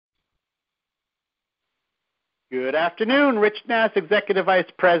Good afternoon. Rich Nass, Executive Vice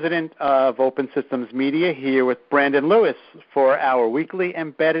President of Open Systems Media, here with Brandon Lewis for our weekly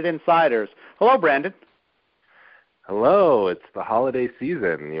Embedded Insiders. Hello, Brandon. Hello. It's the holiday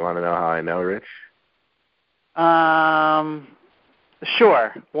season. You want to know how I know, Rich?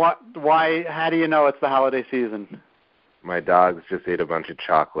 Sure. Why? How do you know it's the holiday season? My dogs just ate a bunch of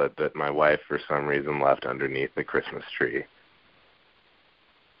chocolate that my wife, for some reason, left underneath the Christmas tree.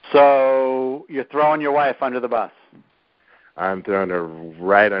 So you're throwing your wife under the bus? I'm throwing her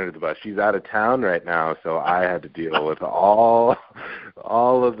right under the bus. She's out of town right now, so I had to deal with all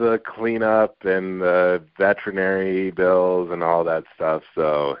of the cleanup and the veterinary bills and all that stuff.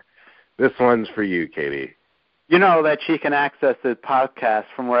 So this one's for you, Katie. You know that she can access the podcast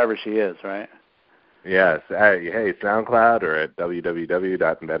from wherever she is, right? Yes. Hey, SoundCloud or at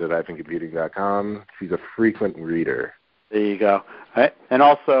www.embedded-computing.com. She's a frequent reader. There you go. Right. And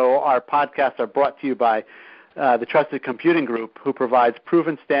also, our podcasts are brought to you by the Trusted Computing Group, who provides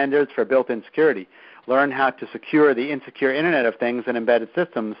proven standards for built-in security. Learn how to secure the insecure Internet of Things and embedded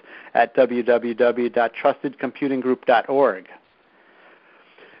systems at www.trustedcomputinggroup.org.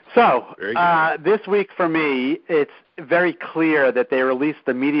 So, this week for me, it's very clear that they released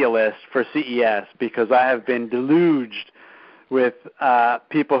the media list for CES because I have been deluged with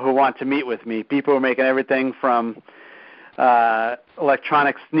people who want to meet with me, people who are making everything from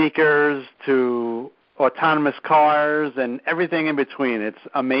electronic sneakers to autonomous cars and everything in between. It's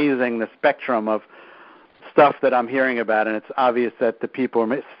amazing the spectrum of stuff that I'm hearing about, and it's obvious that the people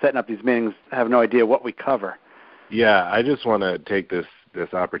who are setting up these meetings have no idea what we cover. Yeah, I just want to take this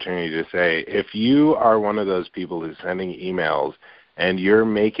opportunity to say, if you are one of those people who's sending emails and you're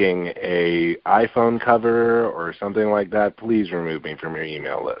making a iPhone cover or something like that, please remove me from your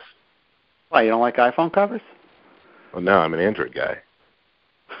email list. Why, you don't like iPhone covers? Well, no, I'm an Android guy.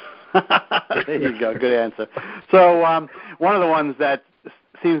 There you go. Good answer. So one of the ones that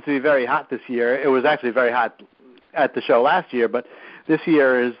seems to be very hot this year, it was actually very hot at the show last year, but this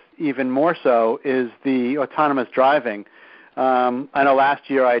year is even more so, is the autonomous driving. I know last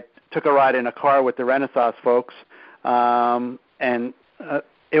year I took a ride in a car with the Renaissance folks, and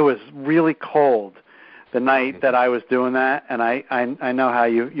it was really cold the night that I was doing that, and I know how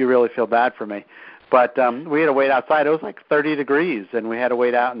you really feel bad for me. But we had to wait outside. It was like 30 degrees, and we had to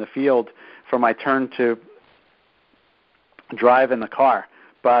wait out in the field for my turn to drive in the car.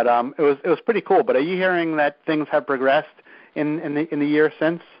 But it was pretty cool. But are you hearing that things have progressed in the year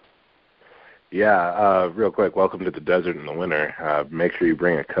since? Yeah, real quick, welcome to the desert in the winter. Make sure you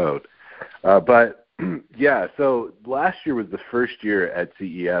bring a coat. But, yeah, so last year was the first year at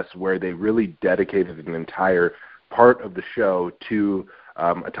CES where they really dedicated an entire part of the show to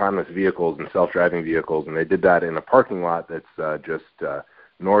autonomous vehicles and self-driving vehicles, and they did that in a parking lot that's just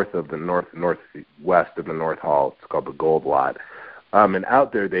northwest of the North Hall. It's called the Gold Lot. And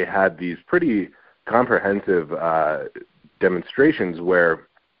out there they had these pretty comprehensive demonstrations where,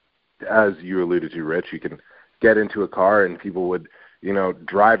 as you alluded to, Rich, you can get into a car and people would,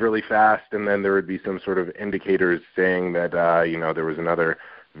 drive really fast, and then there would be some sort of indicators saying that, there was another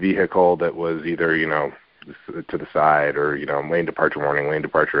vehicle that was either, to the side or, lane departure warning, lane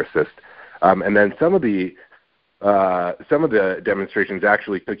departure assist. And then some of the demonstrations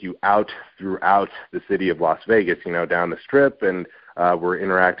actually took you out throughout the city of Las Vegas, down the strip, and were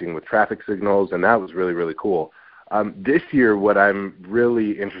interacting with traffic signals, and that was really, really cool. This year, what I'm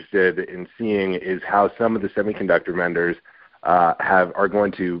really interested in seeing is how some of the semiconductor vendors are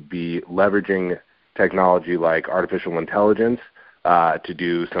going to be leveraging technology like artificial intelligence to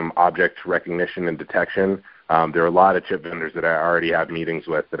do some object recognition and detection. There are a lot of chip vendors that I already have meetings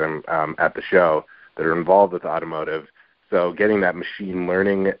with that I'm at the show that are involved with automotive. So getting that machine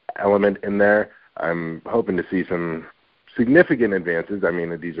learning element in there, I'm hoping to see some significant advances. I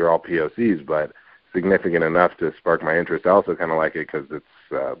mean, these are all POCs, but significant enough to spark my interest. I also kind of like it because it's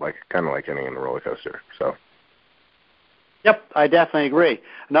kind of like getting in a roller coaster. So. Yep, I definitely agree.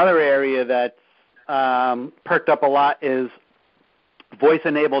 Another area that's perked up a lot is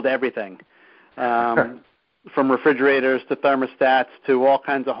voice-enabled everything, from refrigerators to thermostats to all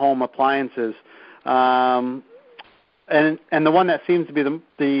kinds of home appliances. And the one that seems to be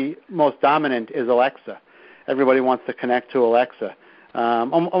the most dominant is Alexa. Everybody wants to connect to Alexa.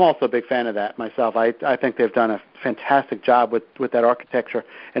 I'm also a big fan of that myself. I think they've done a fantastic job with that architecture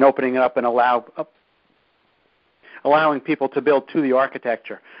and opening it up and allowing people to build to the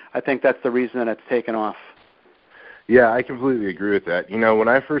architecture. I think that's the reason that it's taken off. Yeah, I completely agree with that. When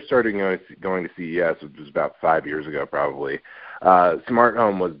I first started going to CES, which was about 5 years ago probably, smart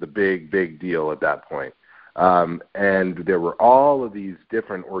home was the big deal at that point. And there were all of these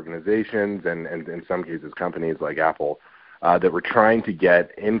different organizations and in some cases companies like Apple that were trying to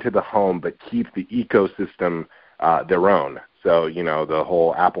get into the home but keep the ecosystem their own. So, the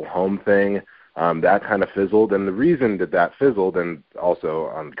whole Apple Home thing, that kind of fizzled. And the reason that fizzled, and also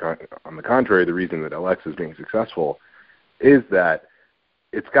on the contrary, the reason that Alexa is being successful, is that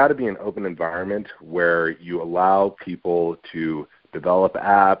it's got to be an open environment where you allow people to develop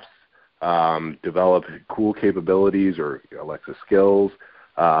apps, develop cool capabilities or Alexa skills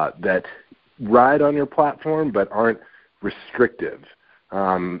that ride on your platform but aren't restrictive.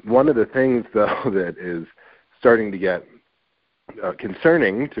 One of the things, though, that is starting to get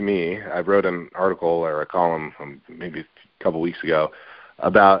concerning to me, I wrote an article or a column maybe a couple weeks ago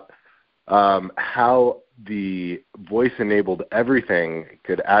about how the voice-enabled everything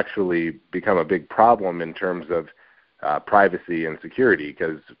could actually become a big problem in terms of privacy and security,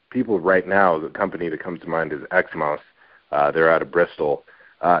 because people right now, the company that comes to mind is Exmos. They're out of Bristol.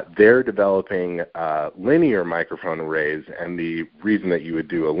 They're developing linear microphone arrays, and the reason that you would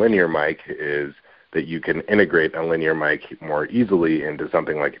do a linear mic is that you can integrate a linear mic more easily into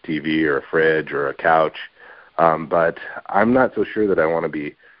something like a TV or a fridge or a couch. But I'm not so sure that I want to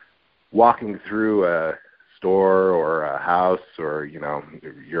be walking through a store or a house or,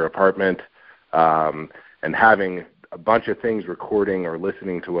 your apartment and having a bunch of things recording or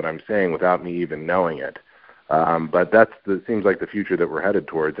listening to what I'm saying without me even knowing it. But seems like the future that we're headed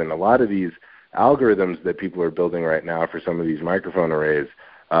towards. And a lot of these algorithms that people are building right now for some of these microphone arrays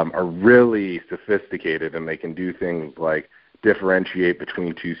are really sophisticated, and they can do things like differentiate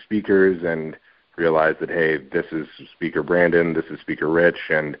between two speakers and realize that, hey, this is speaker Brandon, this is speaker Rich,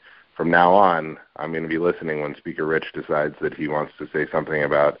 and from now on, I'm going to be listening when speaker Rich decides that he wants to say something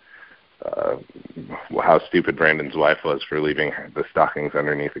about how stupid Brandon's wife was for leaving the stockings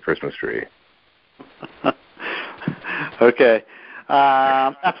underneath the Christmas tree. Okay.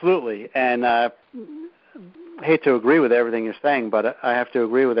 Absolutely. And I hate to agree with everything you're saying, but I have to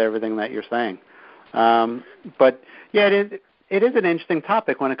agree with everything that you're saying. But, yeah, it is an interesting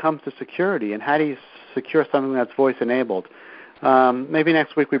topic when it comes to security and how do you secure something that's voice-enabled. Maybe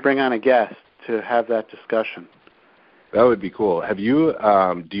next week we bring on a guest to have that discussion. That would be cool. Have you?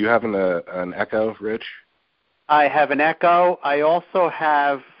 Do you have an Echo, Rich? I have an Echo. I also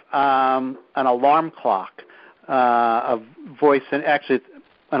have an alarm clock, a voice, and actually it's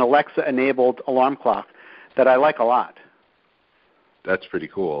an Alexa-enabled alarm clock that I like a lot. That's pretty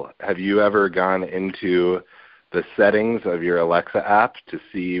cool. Have you ever gone into the settings of your Alexa app to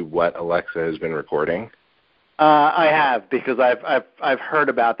see what Alexa has been recording? I have, because I've heard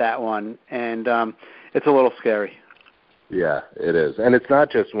about that one, and it's a little scary. Yeah, it is. And it's not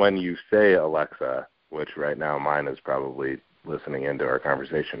just when you say Alexa, which right now mine is probably listening into our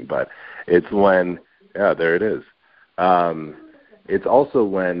conversation, but it's when, there it is. It's also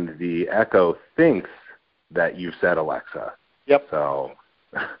when the Echo thinks that you've said Alexa. Yep. So,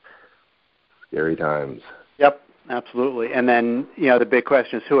 scary times. Yep, absolutely. And then, the big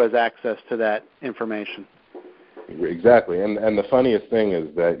question is who has access to that information? Exactly. And the funniest thing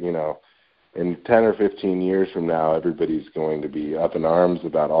is that, in 10 or 15 years from now, everybody's going to be up in arms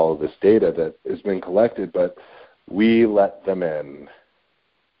about all of this data that has been collected, but we let them in.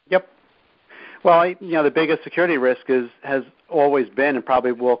 Yep. Well, the biggest security risk has always been and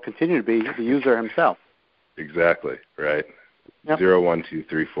probably will continue to be the user himself. Exactly, right. Yep. 0, 1, 2,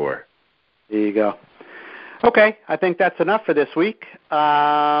 3, 4. There you go. Okay, I think that's enough for this week.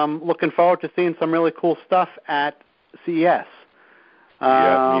 Looking forward to seeing some really cool stuff at CES.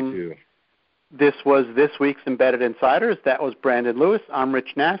 Yeah, me too. This was this week's Embedded Insiders. That was Brandon Lewis. I'm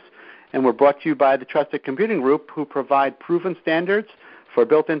Rich Nass, and we're brought to you by the Trusted Computing Group, who provide proven standards for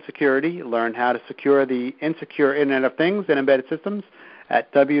built-in security. Learn how to secure the insecure Internet of Things and embedded systems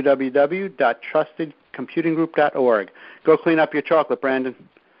at www.trustedcomputinggroup.org. Go clean up your chocolate, Brandon.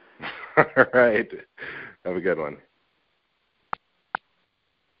 All right. Have a good one.